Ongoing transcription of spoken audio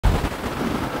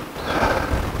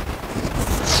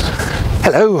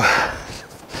Hello.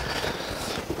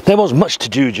 There was much to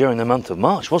do during the month of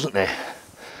March, wasn't there?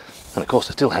 And of course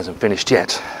it still hasn't finished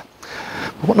yet.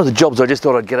 But one of the jobs I just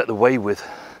thought I'd get out the way with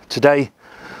today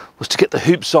was to get the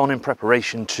hoops on in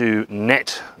preparation to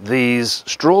net these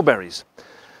strawberries.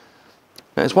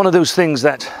 Now, it's one of those things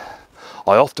that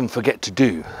I often forget to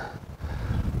do.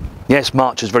 Yes,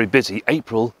 March is very busy.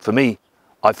 April, for me,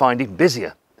 I find even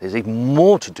busier. There's even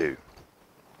more to do.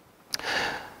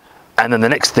 And then the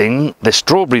next thing, there's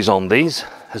strawberries on these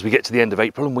as we get to the end of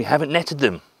April and we haven't netted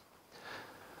them.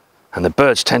 And the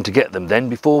birds tend to get them then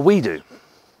before we do.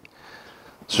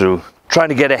 So trying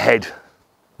to get ahead.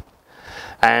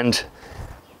 And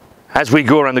as we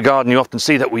go around the garden, you often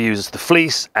see that we use the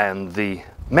fleece and the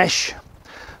mesh.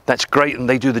 That's great, and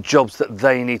they do the jobs that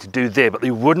they need to do there, but they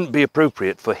wouldn't be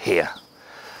appropriate for here.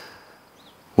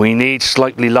 We need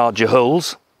slightly larger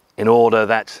holes in order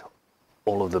that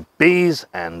all of the bees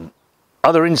and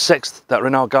other insects that are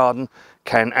in our garden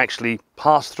can actually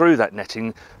pass through that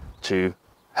netting to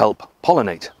help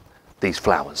pollinate these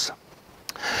flowers.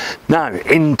 Now,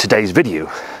 in today's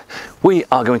video, we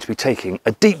are going to be taking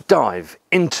a deep dive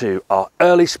into our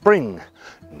early spring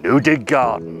no-dig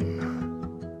garden.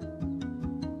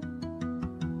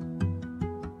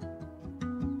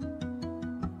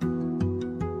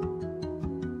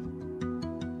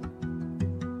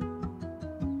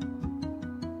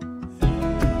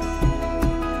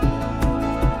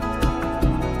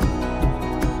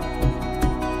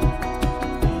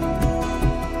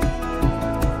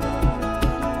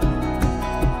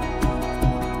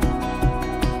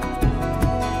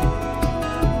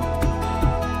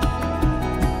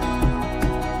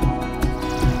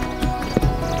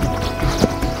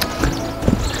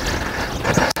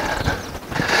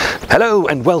 Hello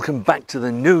and welcome back to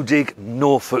the no-dig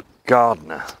Norfolk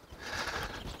gardener.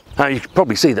 Now you can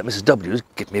probably see that Mrs. W has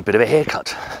given me a bit of a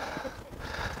haircut.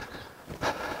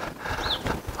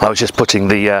 I was just putting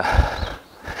the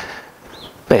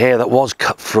hair that was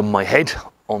cut from my head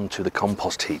onto the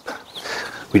compost heap.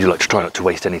 We do like to try not to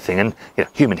waste anything, and you know,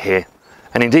 human hair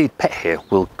and indeed pet hair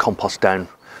will compost down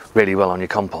really well on your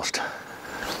compost.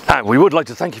 And we would like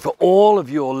to thank you for all of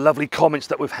your lovely comments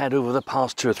that we've had over the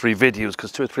past 2 or 3 videos,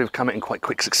 because 2 or 3 have come out in quite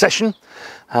quick succession,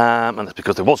 and that's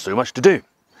because there was so much to do.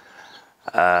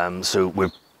 So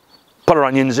we've put our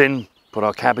onions in, put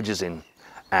our cabbages in,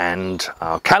 and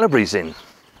our calabrese in.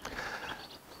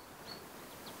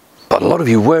 But a lot of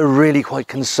you were really quite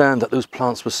concerned that those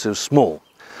plants were so small.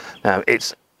 Now,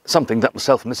 it's something that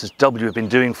myself and Mrs. W have been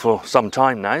doing for some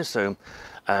time now, so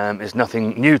it's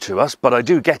nothing new to us, but I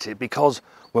do get it because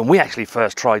when we actually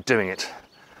first tried doing it,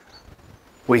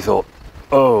 we thought,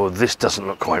 oh, this doesn't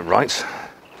look quite right.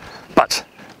 But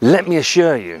let me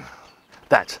assure you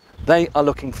that they are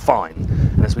looking fine.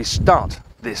 And as we start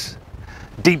this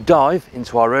deep dive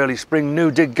into our early spring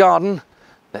no-dig garden,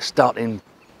 let's start in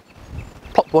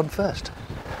plot 1 first.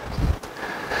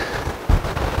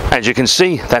 As you can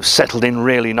see, they've settled in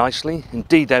really nicely.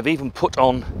 Indeed, they've even put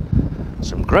on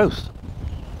some growth.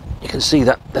 You can see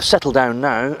that they've settled down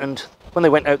now, and when they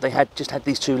went out they just had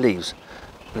these 2 leaves,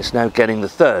 and it's now getting the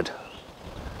 3rd.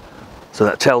 So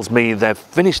that tells me they've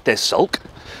finished their sulk,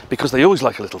 because they always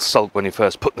like a little sulk when you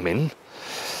first put them in.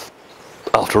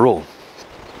 After all,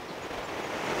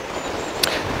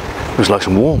 it was nice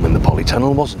and warm in the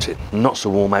polytunnel, wasn't it? Not so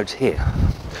warm out here.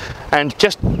 And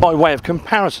just by way of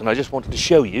comparison, I just wanted to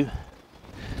show you,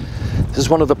 this is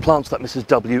one of the plants that Mrs.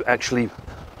 W actually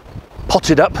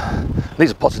potted up.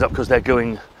 These are potted up because they're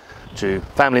going to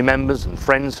family members and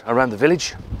friends around the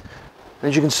village. And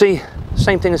as you can see, the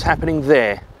same thing is happening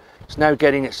there. It's now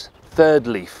getting its 3rd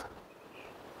leaf.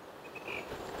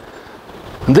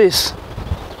 And this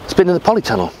has been in the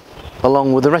polytunnel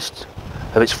along with the rest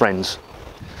of its friends.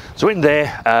 So in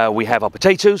there we have our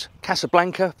potatoes,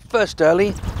 Casablanca, first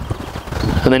early.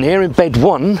 And then here in bed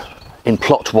 1, in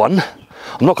plot 1,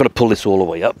 I'm not going to pull this all the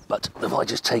way up, but if I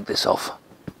just take this off.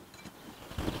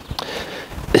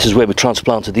 This is where we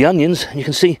transplanted the onions, and you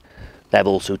can see they've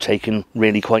also taken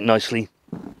really quite nicely.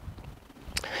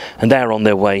 And they're on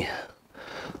their way.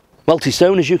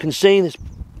 Multi-sown, as you can see, there's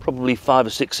probably 5 or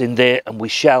 6 in there, and we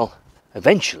shall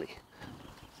eventually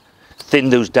thin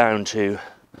those down to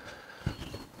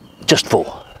just 4.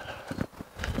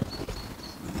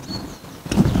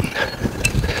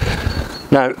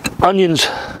 Now, onions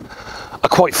are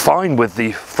quite fine with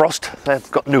the frost.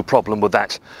 They've got no problem with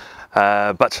that.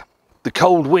 But the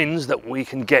cold winds that we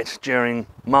can get during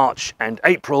March and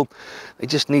April, they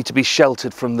just need to be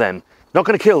sheltered from them. Not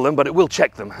going to kill them, but it will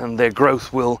check them, and their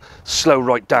growth will slow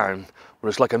right down.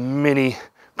 Whereas like a mini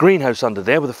greenhouse under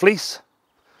there with a fleece.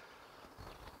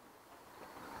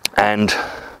 And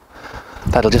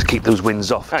That'll just keep those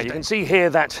winds off. Now you can see here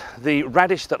that the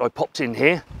radish that I popped in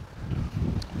here,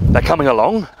 they're coming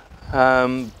along,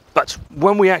 but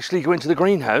when we actually go into the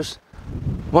greenhouse,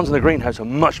 ones in the greenhouse are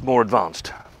much more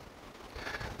advanced.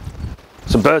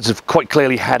 Some birds have quite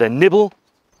clearly had a nibble.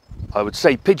 I would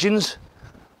say pigeons.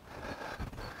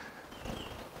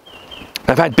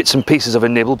 I've had bits and pieces of a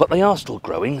nibble, but they are still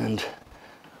growing, and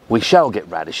we shall get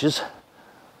radishes.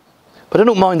 But I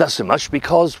don't mind that so much,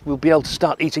 because we'll be able to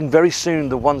start eating very soon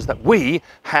the ones that we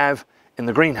have in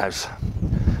the greenhouse.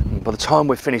 And by the time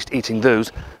we're finished eating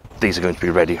those, these are going to be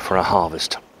ready for a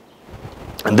harvest.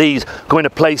 And these go in a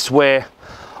place where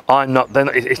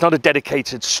it's not a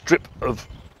dedicated strip of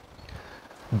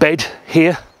bed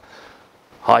here.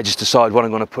 I just decide what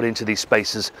I'm going to put into these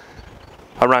spaces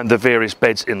around the various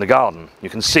beds in the garden. You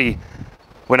can see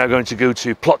we're now going to go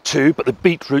to plot 2, but the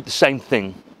beetroot, the same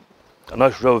thing. A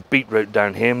nice row of beetroot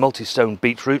down here, multi-sown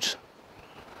beetroot.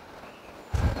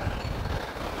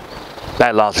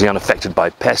 They're largely unaffected by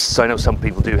pests. I know some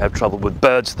people do have trouble with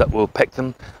birds that will peck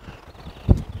them,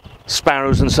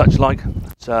 sparrows and such like.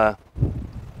 But,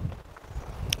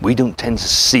 we don't tend to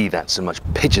see that so much.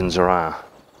 Pigeons are our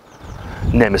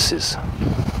nemesis.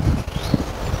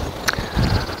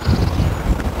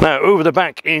 Now over the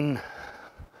back in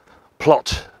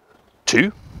plot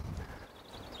 2,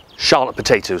 Charlotte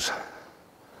potatoes.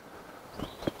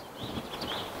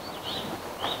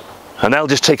 And they'll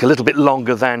just take a little bit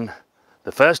longer than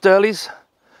the first earlies.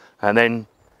 And then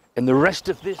in the rest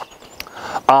of this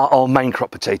are our main crop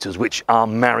potatoes, which are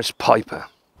Maris Piper.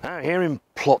 Now here in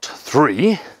plot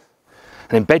 3,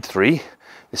 and in bed 3,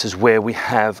 this is where we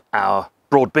have our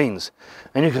broad beans.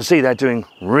 And you can see they're doing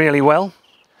really well.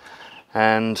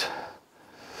 And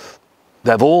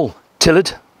they've all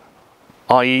tilled,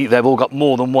 i.e. they've all got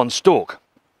more than one stalk.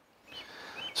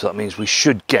 So that means we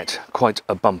should get quite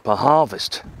a bumper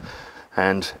harvest.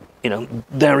 And you know,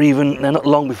 they're not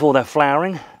long before they're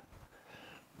flowering. You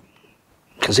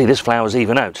can see this flower's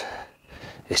even out.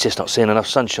 It's just not seeing enough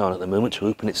sunshine at the moment to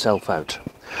open itself out.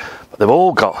 But they've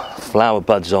all got flower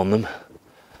buds on them.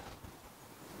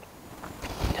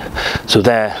 So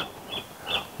they're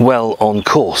well on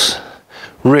course.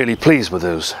 Really pleased with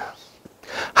those.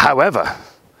 However,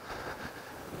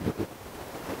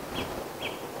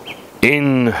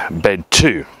 in bed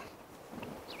 2,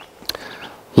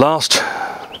 last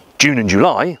June and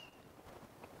July,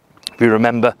 if you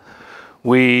remember,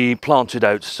 we planted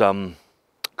out some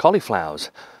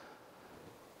cauliflowers.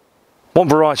 One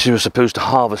variety was supposed to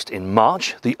harvest in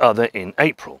March, the other in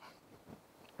April.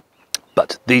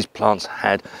 But these plants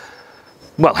have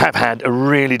had a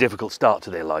really difficult start to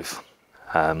their life.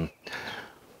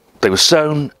 They were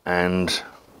sown and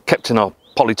kept in our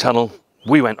polytunnel.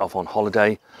 We went off on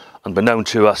holiday, unbeknown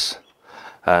to us.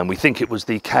 We think it was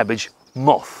the cabbage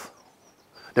moth,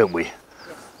 don't we?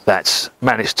 That's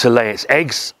managed to lay its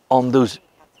eggs on those,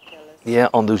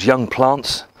 on those young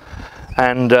plants.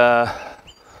 And as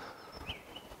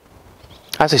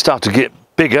they start to get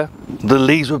bigger, the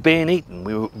leaves were being eaten.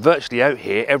 We were virtually out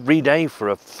here every day for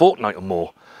a fortnight or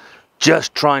more,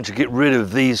 just trying to get rid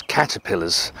of these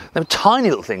caterpillars. They were tiny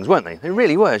little things, weren't they? They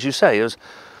really were, as you say. It was,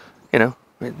 you know,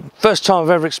 first time I've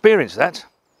ever experienced that.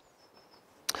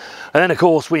 And then, of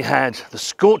course, we had the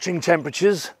scorching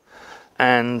temperatures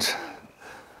and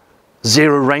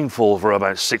zero rainfall for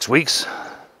about 6 weeks.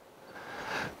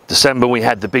 December, we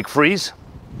had the big freeze,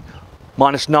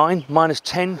 -9,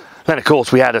 -10. Then, of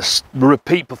course, we had a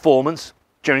repeat performance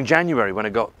during January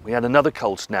when we had another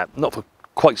cold snap, not for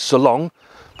quite so long,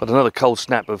 but another cold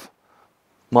snap of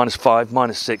 -5,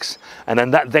 -6, and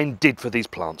then that did for these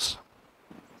plants.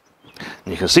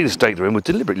 And you can see the state they're in. We've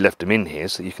deliberately left them in here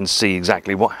so you can see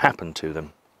exactly what happened to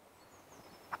them.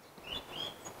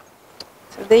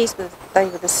 So they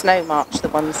were the snow march, the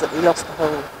ones that we lost the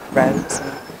whole rows.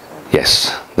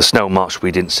 Yes, the snow march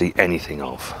we didn't see anything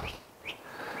of.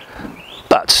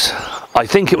 But I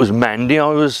think it was Mandy I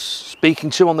was speaking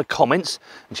to on the comments,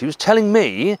 and she was telling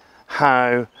me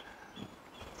how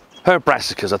her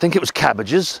brassicas, I think it was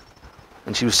cabbages,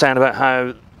 and she was saying about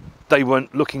how they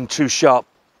weren't looking too sharp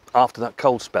after that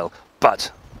cold spell,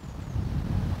 but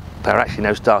they're actually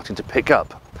now starting to pick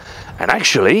up. And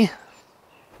actually,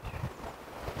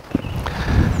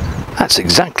 that's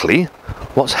exactly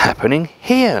what's happening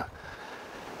here.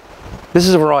 This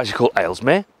is a variety called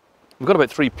Aylesmere. We've got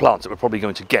about 3 plants that we're probably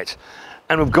going to get,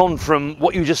 and we've gone from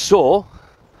what you just saw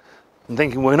and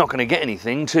thinking we're not going to get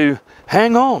anything to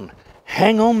hang on,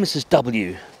 Mrs.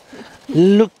 W.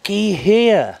 Looky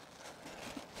here.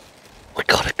 We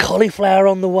got a cauliflower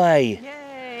on the way.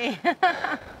 Yay!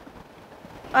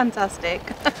 Fantastic.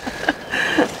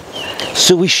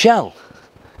 So we shall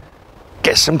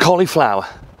get some cauliflower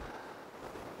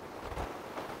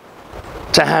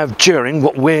to have during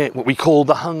what we call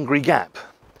the hungry gap.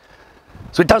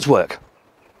 So it does work.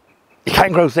 You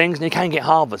can grow things and you can get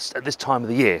harvests at this time of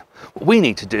the year. What we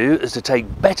need to do is to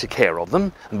take better care of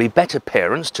them and be better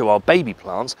parents to our baby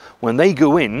plants when they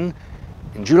go in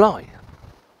July.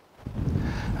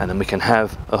 And then we can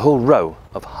have a whole row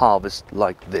of harvest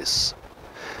like this.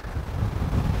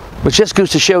 Which just goes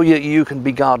to show you you can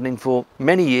be gardening for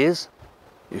many years.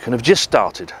 You can have just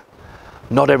started.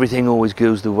 Not everything always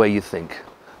goes the way you think.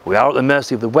 We are at the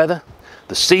mercy of the weather,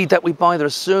 the seed that we buy. There are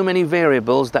so many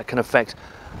variables that can affect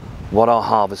what our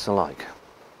harvests are like.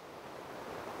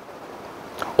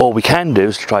 All we can do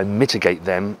is try and mitigate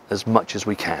them as much as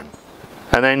we can.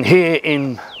 And then here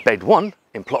in bed 1,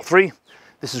 in plot 3,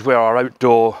 this is where our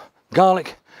outdoor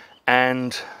garlic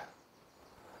and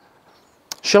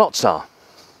shallots are.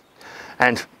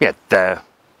 And yeah, they're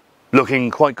looking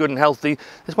quite good and healthy.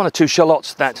 There's 1 or 2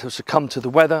 shallots that have succumbed to the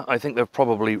weather. I think they've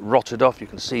probably rotted off. You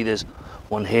can see there's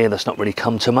one here that's not really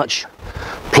come to much.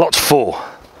 Plot 4.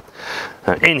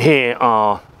 In here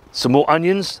are some more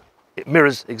onions. It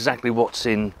mirrors exactly what's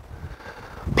in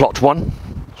plot 1,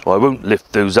 so I won't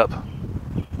lift those up.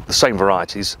 The same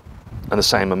varieties and the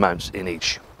same amounts in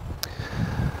each.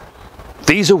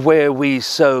 These are where we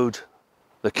sowed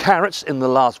the carrots in the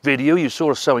last video. You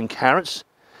saw us sowing carrots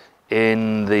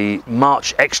in the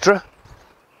March extra,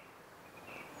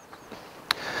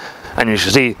 and you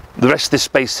should see the rest of this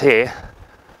space here.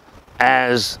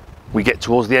 As we get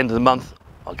towards the end of the month,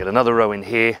 I'll get another row in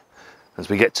here. As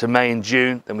we get to May and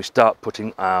June, then we start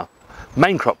putting our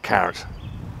main crop carrot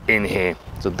in here.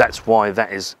 So that's why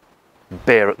that is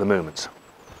bare at the moment.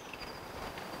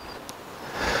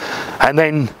 And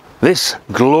then this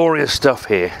glorious stuff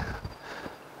here,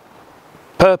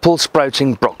 purple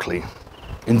sprouting broccoli.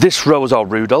 In this row is our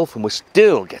Rudolph, and we're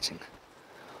still getting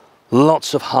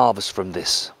lots of harvest from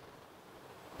this.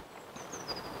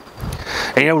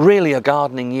 And you know, really a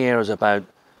gardening year is about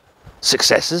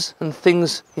successes and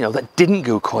things, you know, that didn't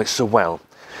go quite so well.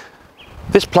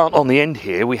 This plant on the end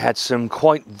here, we had some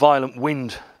quite violent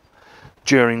wind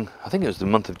during, I think it was the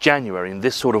month of January, and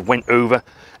this sort of went over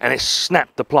and it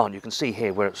snapped the plant. You can see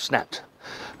here where it snapped.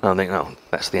 And I think, oh,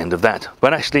 that's the end of that.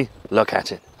 But actually, look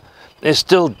at it. It's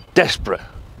still desperate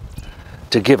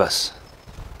to give us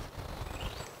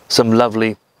some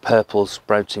lovely purple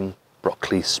sprouting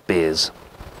broccoli spears.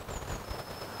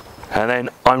 And then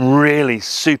I'm really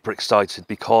super excited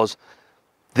because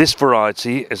this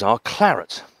variety is our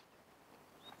claret.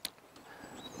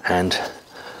 And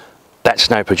that's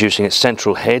now producing its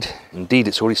central head. Indeed,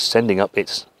 it's already sending up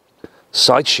its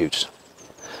side shoots,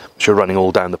 which are running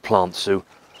all down the plant. So,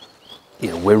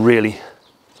 you know, we're really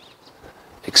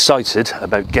excited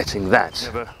about getting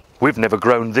that. We've never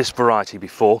grown this variety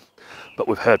before, but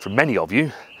we've heard from many of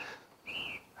you,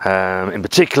 in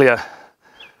particular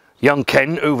young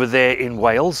Ken over there in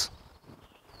Wales.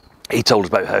 He told us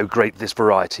about how great this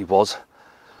variety was.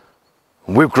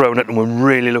 We've grown it and we're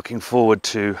really looking forward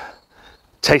to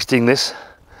tasting this.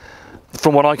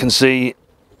 From what I can see,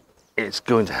 it's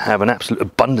going to have an absolute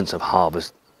abundance of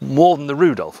harvest, more than the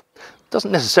Rudolph.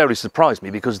 Doesn't necessarily surprise me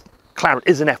because claret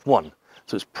is an F1,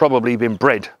 so it's probably been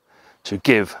bred to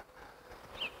give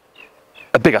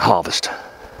a bigger harvest.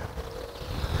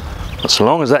 But so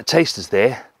long as that taste is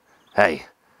there, hey,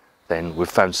 then we've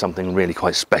found something really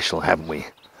quite special, haven't we?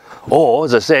 Or,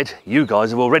 as I said, you guys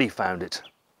have already found it.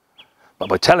 But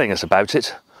by telling us about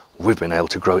it, we've been able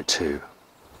to grow it too.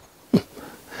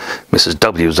 Mrs.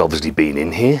 W's obviously been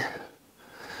in here.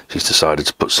 She's decided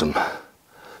to put some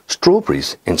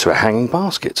strawberries into a hanging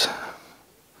basket.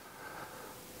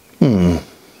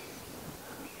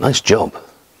 Nice job.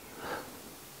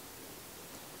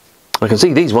 I can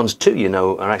see these ones too, you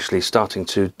know, are actually starting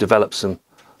to develop some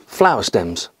flower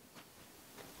stems.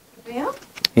 Yeah?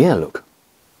 Yeah, look.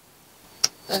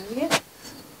 Oh yeah.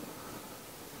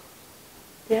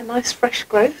 Yeah, nice fresh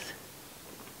growth.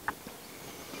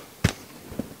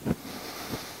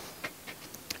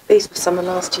 These were some of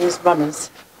last year's runners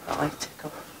that I took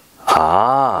off.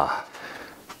 Ah,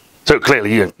 so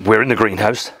clearly we're in the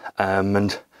greenhouse,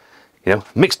 and you know,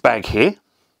 mixed bag here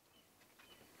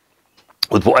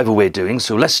with whatever we're doing.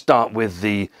 So let's start with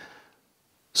the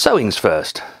sowings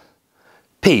first.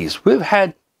 Peas. We've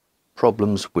had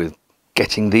problems with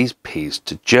getting these peas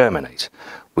to germinate,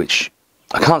 which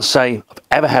I can't say I've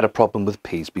ever had a problem with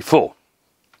peas before.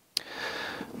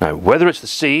 Now, whether it's the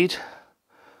seed,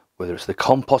 whether it's the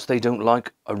compost they don't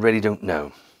like, I really don't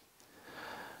know.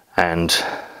 And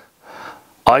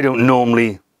I don't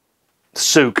normally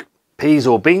soak peas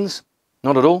or beans,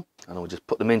 not at all. And I'll just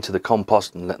put them into the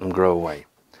compost and let them grow away.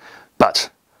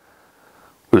 But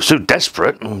we were so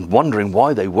desperate and wondering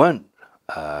why they weren't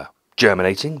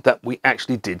germinating that we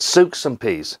actually did soak some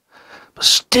peas. But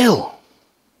still,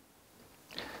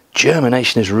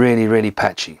 germination is really, really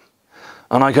patchy.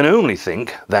 And I can only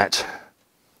think that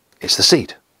it's the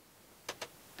seed,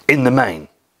 in the main.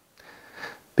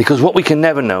 Because what we can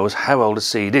never know is how old a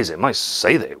seed is. It might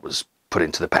say that it was put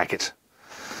into the packet,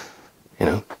 you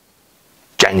know,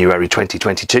 January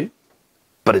 2022.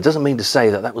 But it doesn't mean to say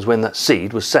that that was when that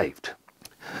seed was saved.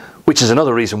 Which is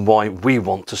another reason why we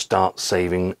want to start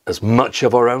saving as much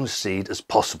of our own seed as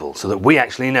possible, so that we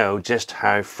actually know just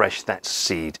how fresh that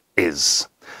seed is.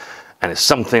 And it's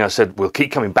something I said we'll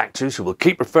keep coming back to, so we'll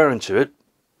keep referring to it,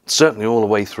 certainly all the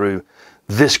way through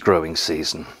this growing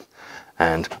season.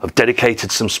 And I've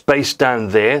dedicated some space down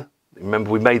there. Remember,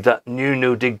 we made that new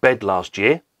no-dig bed last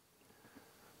year.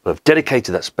 But I've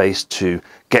dedicated that space to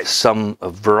get some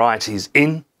of varieties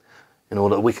in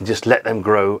order that we can just let them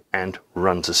grow and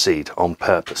run to seed on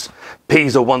purpose.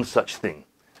 Peas are one such thing.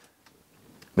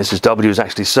 Mrs. W has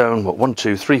actually sown, what, 1,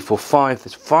 2, 3, 4, 5.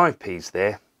 There's 5 peas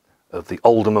there of the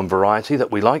alderman variety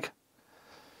that we like.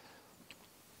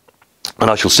 And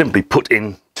I shall simply put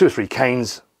in 2 or 3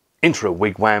 canes into a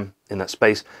wigwam in that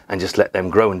space and just let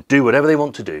them grow and do whatever they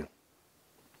want to do.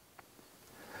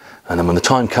 And then when the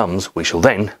time comes, we shall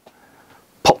then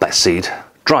pop that seed,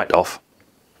 dry it off,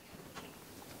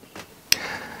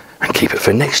 and keep it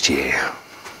for next year.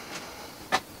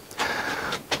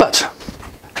 But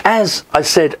as I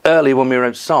said earlier when we were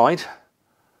outside,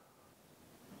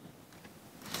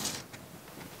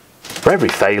 for every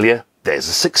failure there's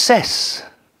a success.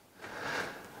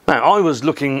 Now, I was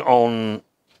looking on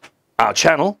our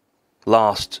channel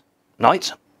last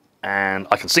night and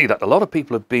I can see that a lot of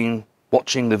people have been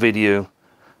watching the video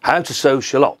how to sow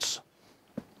shallots.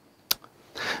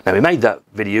 Now, we made that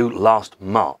video last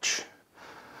March,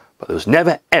 but there was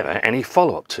never ever any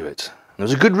follow-up to it. And there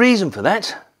was a good reason for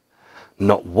that.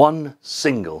 Not one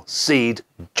single seed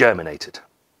germinated.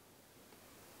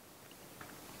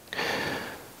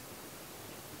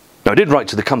 Now, I did write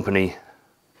to the company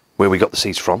where we got the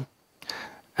seeds from,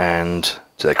 and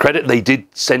to their credit, they did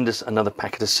send us another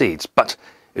packet of seeds, but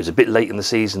it was a bit late in the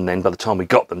season then by the time we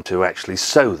got them to actually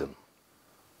sow them.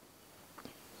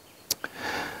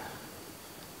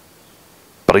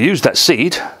 But I used that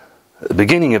seed at the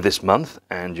beginning of this month,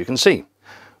 and you can see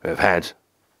we've had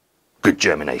good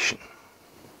germination.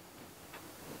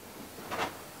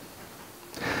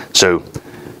 So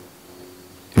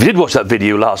if you did watch that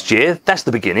video last year, that's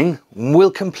the beginning.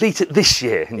 We'll complete it this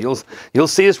year, and you'll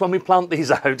see us when we plant these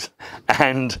out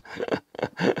and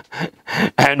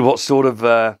and what sort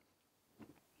of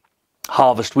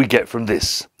harvest we get from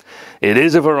this. It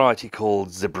is a variety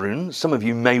called sprung. Some of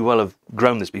you may well have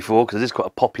grown this before because it is quite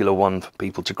a popular one for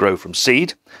people to grow from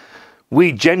seed.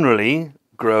 We generally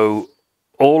grow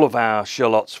all of our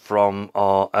shallots from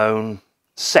our own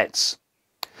sets.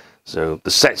 So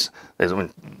the sets, the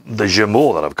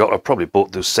Jamor that I've got, I probably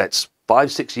bought those sets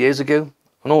 5-6 years ago,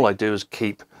 and all I do is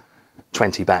keep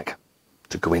 20 back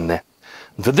to go in there.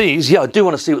 And for these, yeah, I do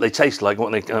want to see what they taste like,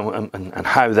 what they and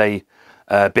how they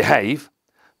behave,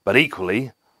 but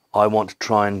equally I want to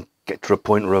try and get to a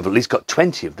point where I've at least got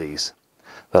 20 of these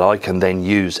that I can then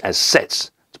use as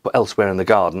sets to put elsewhere in the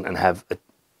garden and have a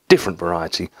different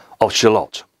variety of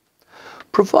shallot,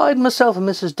 provided myself and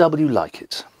Mrs. W like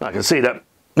it. I can see that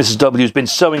Mrs. W has been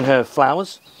sowing her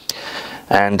flowers,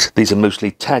 and these are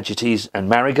mostly tagetes and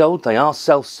marigold. They are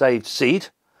self-saved seed,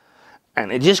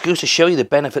 and it just goes to show you the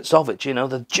benefits of it. You know,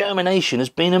 the germination has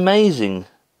been amazing.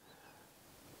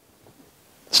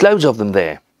 There's loads of them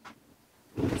there.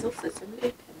 There's also some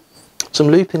lupins. Some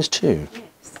lupins too.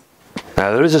 Yes.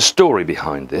 Now, there is a story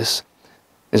behind this.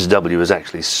 Mrs. W was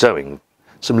actually sowing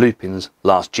some lupins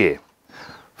last year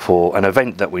for an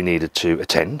event that we needed to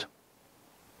attend.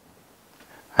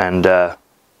 And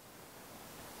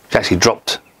she actually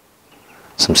dropped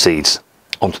some seeds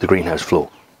onto the greenhouse floor.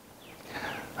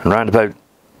 And around about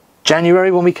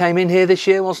January when we came in here this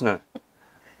year, wasn't it?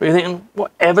 We were thinking,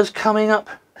 whatever's coming up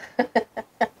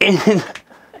in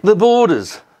the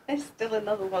borders. There's still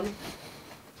another one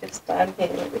just down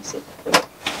here. Let me see if I can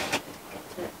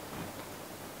get to it.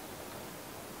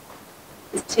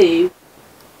 There's 2.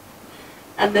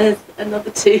 And there's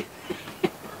another 2.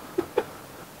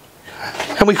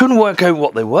 And we couldn't work out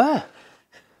what they were.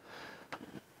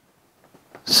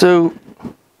 So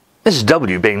Mrs.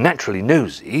 W, being naturally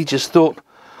nosy, just thought,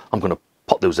 I'm going to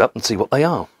pot those up and see what they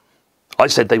are. I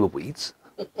said they were weeds.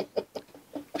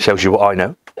 Shows you what I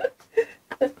know.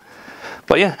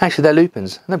 But yeah, actually they're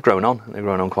lupins. And they've grown on. They've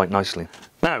grown on quite nicely.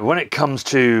 Now, when it comes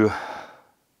to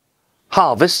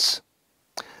harvests,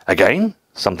 Again,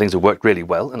 some things have worked really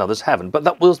well and others haven't, but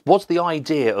that was what's the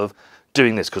idea of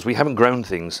doing this, because we haven't grown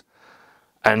things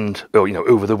and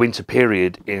over the winter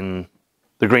period in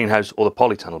the greenhouse or the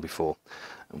polytunnel before.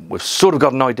 We've sort of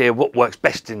got an idea what works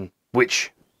best in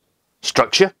which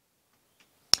structure.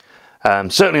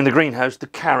 Certainly in the greenhouse, the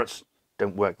carrots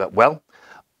don't work that well.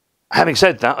 Having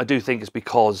said that, I do think it's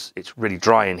because it's really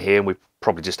dry in here and we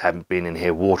probably just haven't been in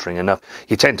here watering enough.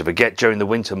 You tend to forget during the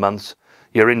winter months,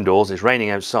 you're indoors, it's raining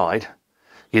outside,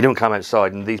 you don't come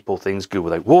outside and these poor things go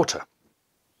without water.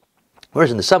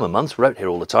 Whereas in the summer months, we're out here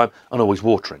all the time and always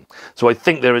watering. So I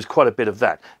think there is quite a bit of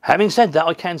that. Having said that,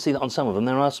 I can see that on some of them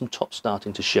there are some tops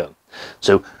starting to show.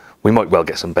 So we might well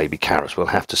get some baby carrots, we'll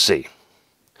have to see.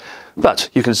 But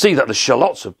you can see that the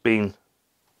shallots have been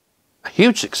a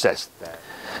huge success there.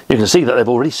 You can see that they've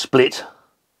already split.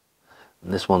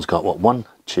 And this one's got what, 1,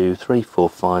 2, 3, 4,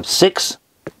 5, 6.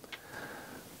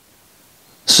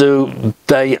 So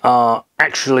they are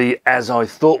actually, as I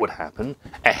thought would happen,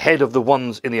 ahead of the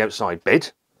ones in the outside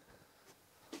bed.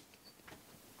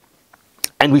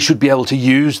 And we should be able to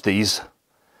use these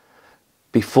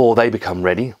before they become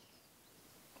ready.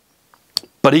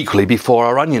 But equally before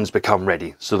our onions become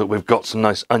ready, so that we've got some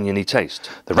nice oniony taste.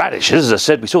 The radishes, as I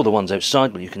said, we saw the ones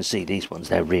outside, but you can see these ones,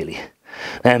 they're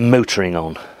motoring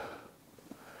on.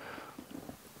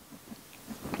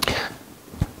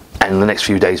 And in the next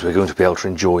few days we're going to be able to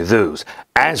enjoy those,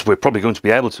 as we're probably going to be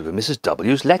able to with Mrs.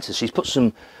 W's lettuce. She's put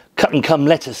some cut and come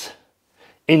lettuce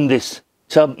in this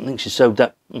tub. I think she sowed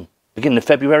that beginning of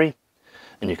February,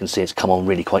 and you can see it's come on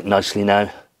really quite nicely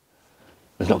now.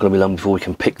 It's not going to be long before we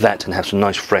can pick that and have some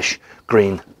nice fresh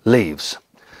green leaves.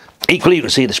 Equally, you can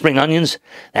see the spring onions,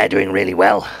 they're doing really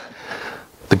well.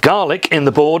 The garlic in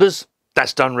the borders,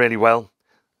 that's done really well.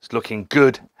 It's looking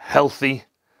good, healthy.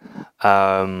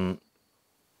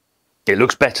 It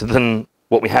looks better than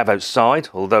what we have outside,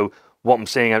 although what I'm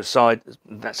seeing outside,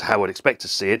 that's how I'd expect to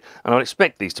see it. And I'd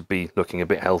expect these to be looking a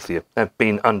bit healthier. They've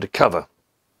been undercover.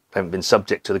 Haven't been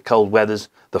subject to the cold weathers,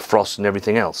 the frost and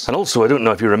everything else. And also, I don't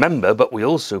know if you remember, but we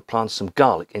also planted some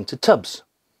garlic into tubs.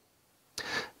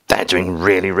 They're doing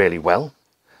really, really well.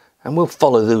 And we'll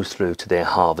follow those through to their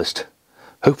harvest,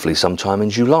 hopefully sometime in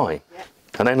July. Yep.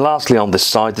 And then lastly on this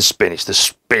side, the spinach. The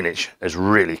spinach is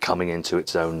really coming into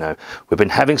its own now. We've been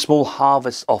having small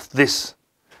harvests off this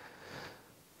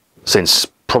since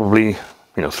probably,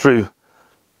 through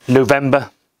November,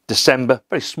 December.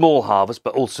 Very small harvest,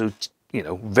 but also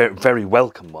very, very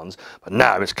welcome ones. But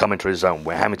now it's coming to its own.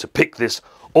 We're having to pick this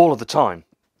all of the time.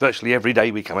 Virtually every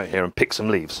day we come out here and pick some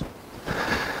leaves.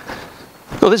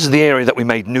 Well, this is the area that we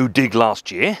made new dig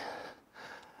last year.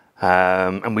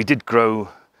 And we did grow,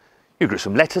 you grew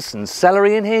some lettuce and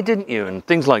celery in here, didn't you? And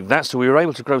things like that. So we were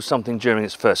able to grow something during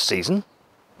its first season.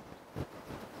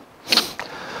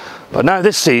 But now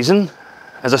this season,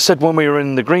 as I said when we were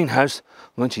in the greenhouse,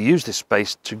 I'm going to use this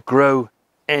space to grow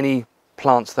any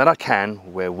plants that I can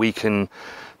where we can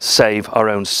save our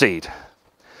own seed.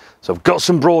 So I've got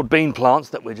some broad bean plants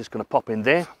that we're just going to pop in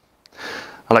there.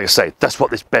 And like I say, that's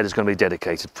what this bed is going to be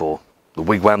dedicated for. The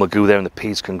wigwam will go there and the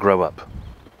peas can grow up.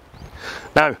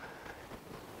 Now,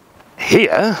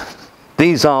 here,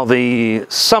 these are the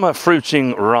summer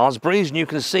fruiting raspberries, and you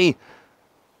can see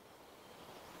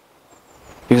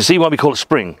why we call it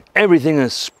spring. Everything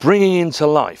is springing into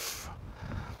life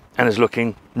and is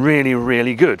looking really,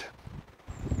 really good.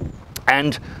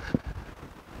 And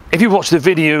if you watch the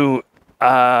video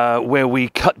where we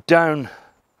cut down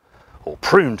or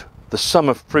pruned the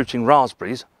summer fruiting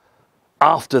raspberries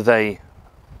after they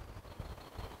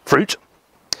fruit,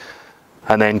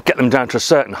 and then get them down to a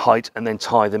certain height and then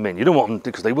tie them in. You don't want them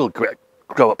because they will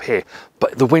grow up here,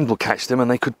 but the wind will catch them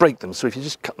and they could break them. So if you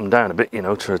just cut them down a bit, we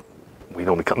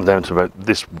normally cut them down to about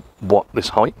this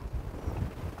height.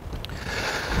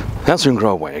 They'll soon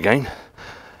grow away again.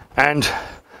 And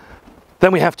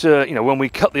then we have to, when we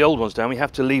cut the old ones down, we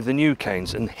have to leave the new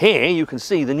canes. And here you can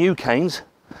see the new canes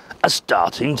are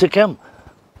starting to come.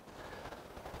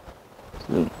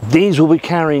 These will be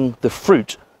carrying the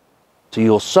fruit to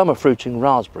your summer fruiting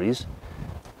raspberries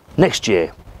next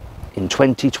year in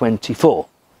 2024.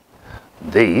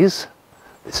 This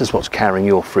is what's carrying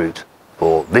your fruit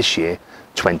for this year,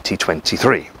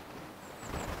 2023.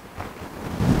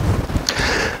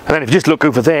 And then if you just look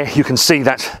over there, you can see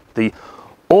that the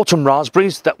autumn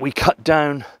raspberries that we cut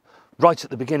down right at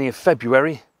the beginning of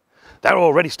February, they're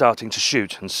already starting to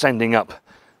shoot and sending up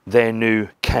their new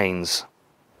canes.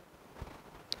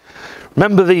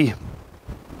 Remember the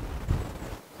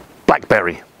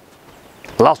blackberry?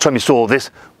 The last time you saw this,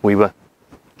 we were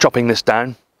chopping this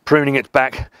down, pruning it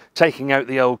back, taking out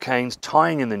the old canes,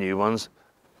 tying in the new ones.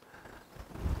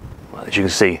 As you can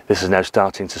see, this is now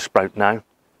starting to sprout now.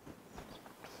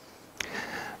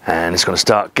 And it's going to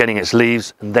start getting its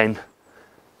leaves and then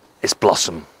its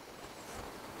blossom.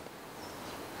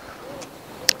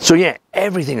 So yeah,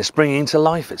 everything is springing into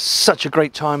life. It's such a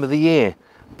great time of the year.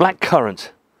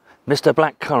 Blackcurrant, Mr.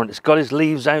 Blackcurrant, it's got his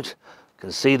leaves out. You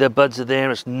can see the buds are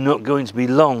there. It's not going to be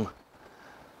long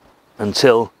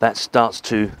until that starts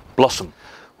to blossom.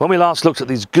 When we last looked at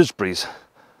these gooseberries,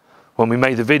 when we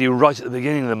made the video right at the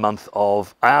beginning of the month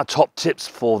of our top tips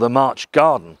for the March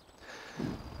garden,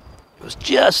 it was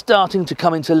just starting to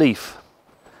come into leaf.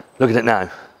 Look at it now,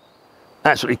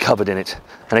 absolutely covered in it.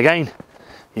 And again,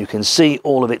 you can see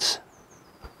all of its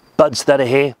buds that are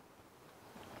here.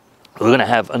 We're going to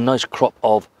have a nice crop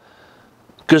of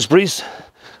gooseberries.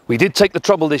 We did take the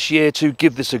trouble this year to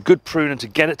give this a good prune and to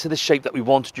get it to the shape that we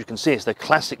wanted. You can see it's the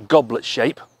classic goblet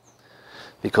shape,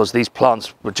 because these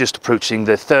plants were just approaching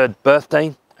their 3rd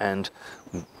birthday, and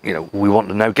you know, we want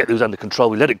to now get those under control.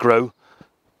 We let it grow,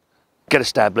 get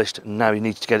established, and now we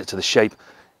need to get it to the shape.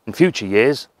 In future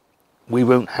years, we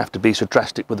won't have to be so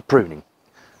drastic with the pruning.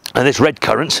 And this red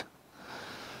currant,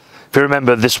 if you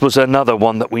remember, this was another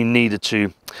one that we needed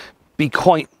to be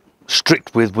quite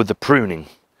strict with the pruning.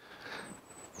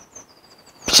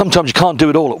 Sometimes you can't do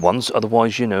it all at once,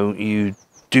 otherwise, you know, you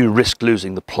do risk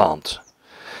losing the plant.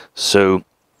 So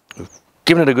we've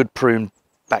given it a good prune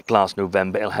back last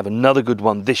November. It'll have another good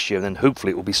one this year, and then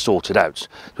hopefully it will be sorted out.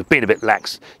 We've been a bit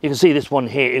lax. You can see this one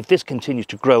here, if this continues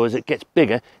to grow as it gets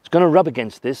bigger, it's going to rub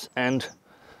against this, and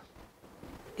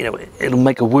you know, it'll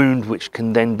make a wound which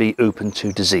can then be open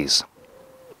to disease.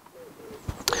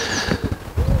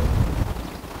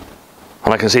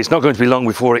 And I can see it's not going to be long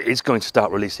before it is going to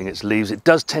start releasing its leaves. It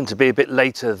does tend to be a bit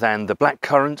later than the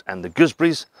blackcurrant and the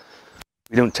gooseberries.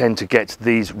 We don't tend to get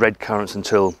these red currants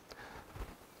until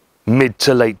mid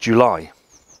to late July.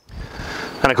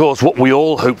 And of course, what we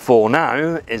all hope for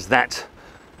now is that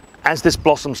as this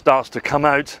blossom starts to come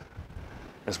out,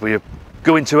 as we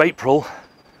go into April,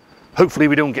 hopefully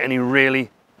we don't get any really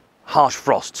harsh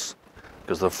frosts,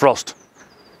 because the frost,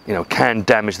 you know, can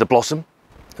damage the blossom,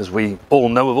 as we all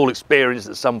know, we've all experienced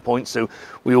at some point. So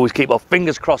we always keep our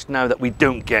fingers crossed now that we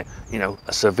don't get, you know,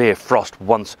 a severe frost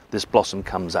once this blossom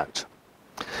comes out,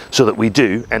 so that we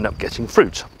do end up getting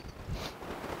fruit.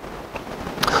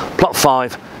 Plot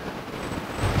 5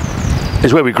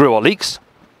 is where we grew our leeks,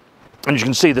 and you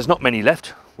can see there's not many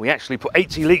left. We actually put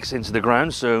 80 leeks into the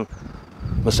ground, so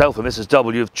myself and Mrs.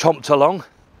 W have chomped along.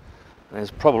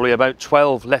 There's probably about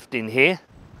 12 left in here.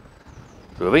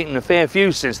 So we've eaten a fair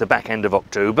few since the back end of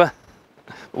October,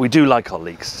 but we do like our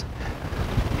leeks.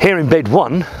 Here in bed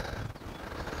 1,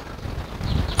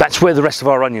 that's where the rest of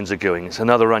our onions are going. It's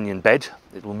another onion bed.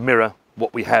 It will mirror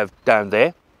what we have down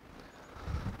there.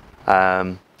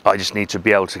 I just need to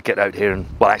be able to get out here and,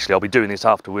 well, actually I'll be doing this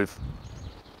after we've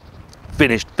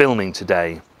finished filming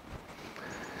today.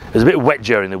 It was a bit wet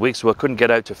during the week, so I couldn't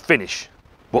get out to finish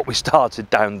what we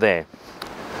started down there.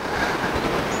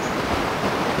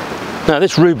 Now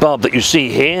this rhubarb that you see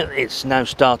here, it's now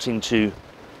starting to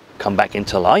come back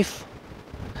into life.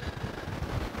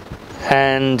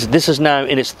 And this is now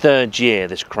in its 3rd year,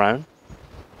 this crown.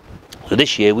 So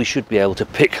this year we should be able to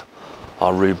pick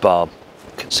our rhubarb.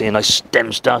 You can see a nice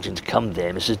stem starting to come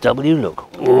there, Mrs. W, look.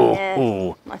 Oh, Yeah,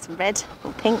 oh. nice and red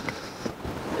or pink.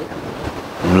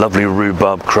 Lovely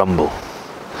rhubarb crumble.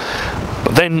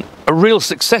 But then a real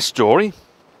success story.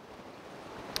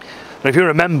 And if you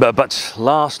remember, but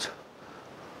last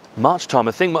March time,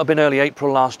 I think might have been early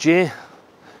April last year,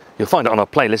 you'll find it on our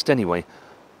playlist anyway,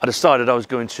 I decided I was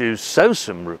going to sow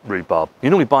some rhubarb. You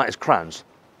normally buy it as crowns,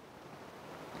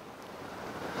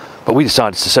 but we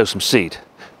decided to sow some seed,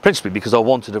 principally because I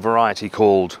wanted a variety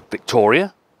called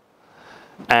Victoria,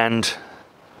 and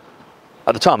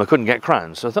at the time I couldn't get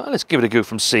crowns, so I thought, let's give it a go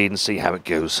from seed and see how it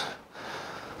goes.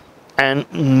 And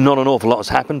not an awful lot has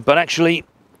happened, but actually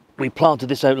we planted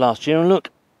this out last year, and look,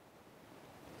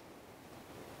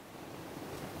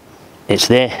 it's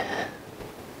there.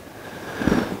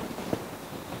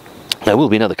 There will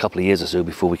be another couple of years or so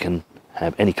before we can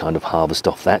have any kind of harvest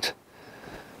off that.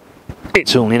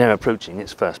 It's only now approaching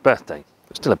its 1st birthday.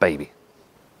 It's still a baby.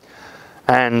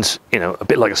 And, you know, a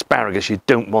bit like asparagus, you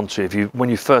don't want to, when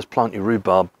you first plant your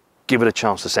rhubarb, give it a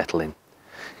chance to settle in.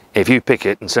 If you pick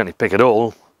it, and certainly pick it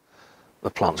all, the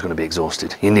plant's going to be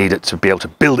exhausted. You need it to be able to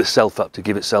build itself up, to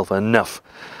give itself enough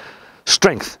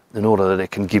strength in order that it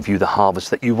can give you the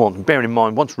harvest that you want. And bearing in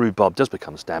mind, once rhubarb does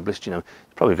become established, you know,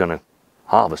 it's probably going to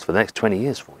harvest for the next 20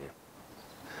 years for you.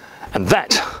 And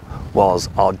that was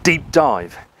our deep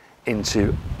dive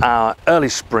into our early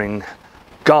spring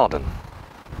garden.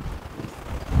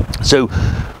 So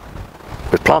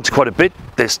We've planted quite a bit,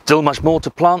 there's still much more to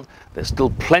plant, there's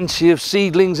still plenty of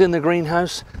seedlings in the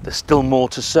greenhouse, there's still more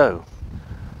to sow.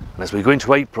 And as we go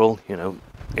into April, you know,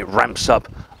 it ramps up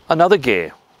another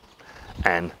gear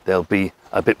and there'll be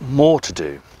a bit more to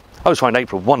do. I always find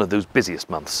April one of those busiest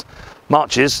months.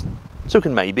 March is, so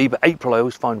can May be, but April I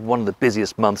always find one of the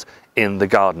busiest months in the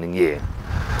gardening year.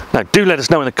 Now do let us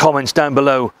know in the comments down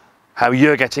below how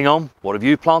you're getting on. What have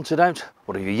you planted out?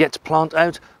 What have you yet to plant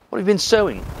out? What have you been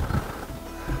sowing?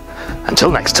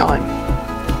 Until next time.